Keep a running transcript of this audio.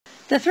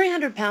The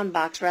 300-pound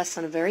box rests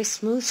on a very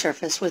smooth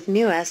surface with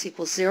μs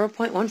equals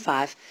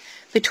 0.15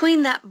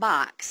 between that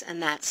box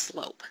and that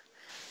slope.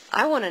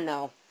 I want to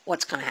know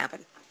what's going to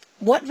happen.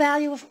 What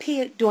value of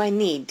P do I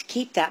need to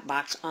keep that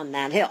box on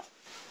that hill?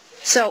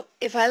 So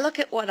if I look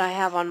at what I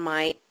have on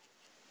my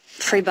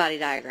free body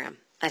diagram,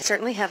 I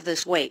certainly have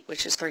this weight,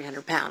 which is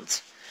 300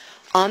 pounds.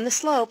 On the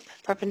slope,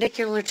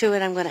 perpendicular to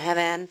it, I'm going to have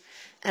N,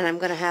 and I'm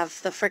going to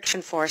have the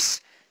friction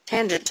force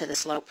tangent to the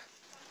slope.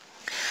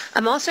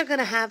 I'm also going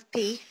to have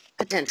P,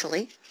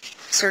 potentially.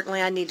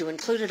 Certainly I need to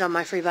include it on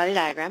my free body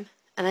diagram,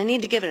 and I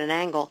need to give it an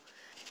angle.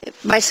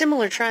 By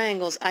similar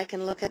triangles, I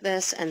can look at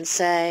this and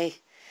say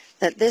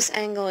that this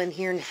angle in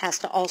here has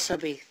to also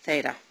be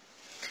theta.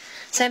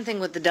 Same thing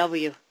with the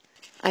W.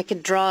 I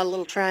could draw a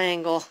little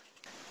triangle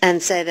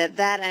and say that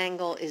that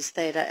angle is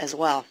theta as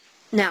well.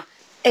 Now,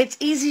 it's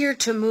easier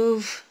to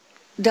move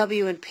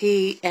W and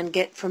P and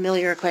get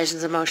familiar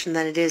equations of motion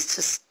than it is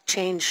to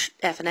change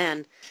F and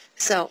N.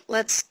 So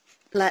let's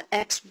let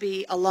X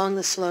be along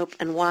the slope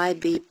and Y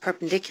be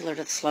perpendicular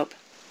to the slope,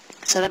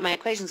 so that my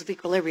equations of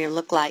equilibrium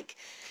look like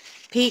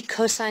P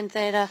cosine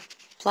theta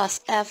plus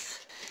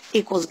F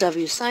equals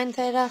W sine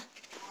theta,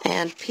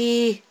 and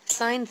P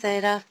sine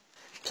theta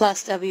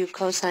plus W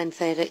cosine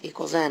theta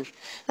equals N.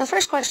 Now, the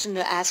first question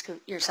to ask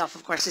yourself,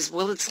 of course, is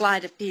will it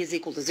slide if P is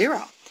equal to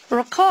 0?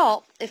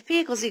 Recall, if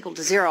P equals equal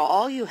to 0,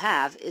 all you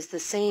have is the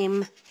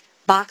same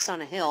box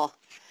on a hill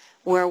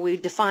where we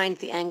defined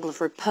the angle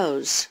of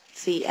repose,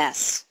 phi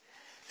s.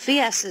 Phi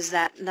s is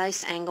that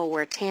nice angle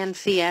where tan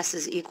phi s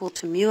is equal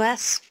to mu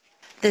s.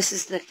 This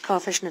is the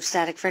coefficient of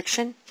static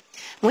friction.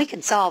 We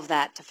can solve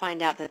that to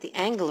find out that the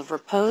angle of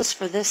repose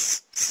for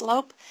this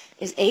slope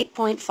is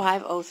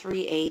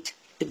 8.5038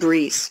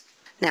 degrees.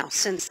 Now,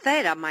 since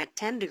theta, my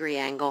 10-degree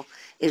angle,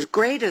 is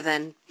greater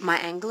than my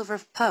angle of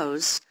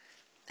repose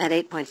at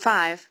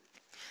 8.5,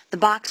 the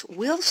box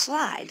will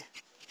slide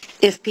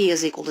if P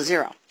is equal to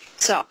 0.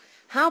 So,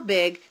 how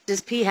big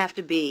does P have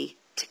to be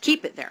to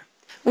keep it there?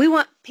 We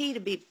want P to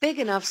be big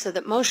enough so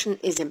that motion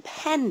is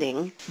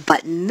impending,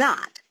 but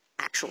not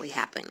actually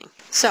happening.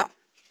 So,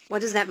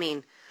 what does that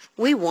mean?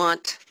 We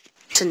want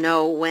to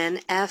know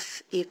when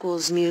F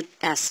equals mu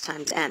s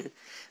times N.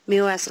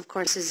 Mu s, of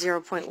course, is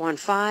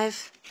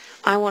 0.15.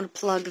 I want to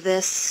plug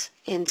this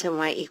into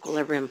my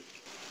equilibrium.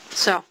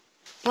 So,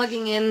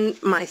 plugging in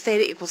my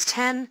theta equals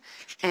 10,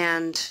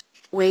 and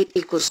weight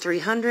equals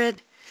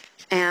 300,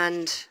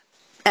 and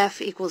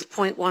F equals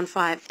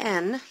 0.15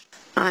 N,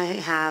 I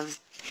have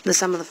the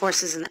sum of the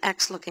forces in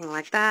X looking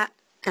like that,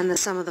 and the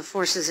sum of the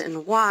forces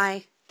in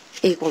Y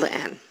equal to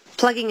N.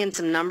 Plugging in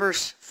some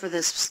numbers for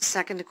this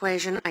second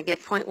equation, I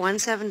get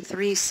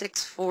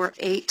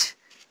 0.173648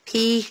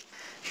 P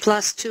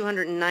plus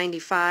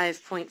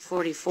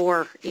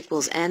 295.44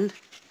 equals N.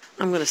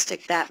 I'm going to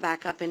stick that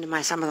back up into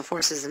my sum of the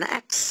forces in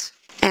X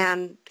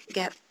and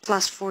get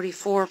plus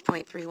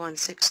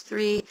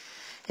 44.3163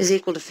 is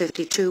equal to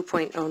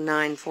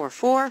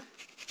 52.0944.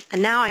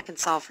 And now I can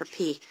solve for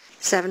P,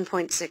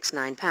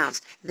 7.69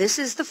 pounds. This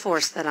is the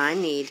force that I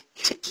need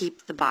to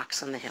keep the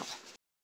box on the hill.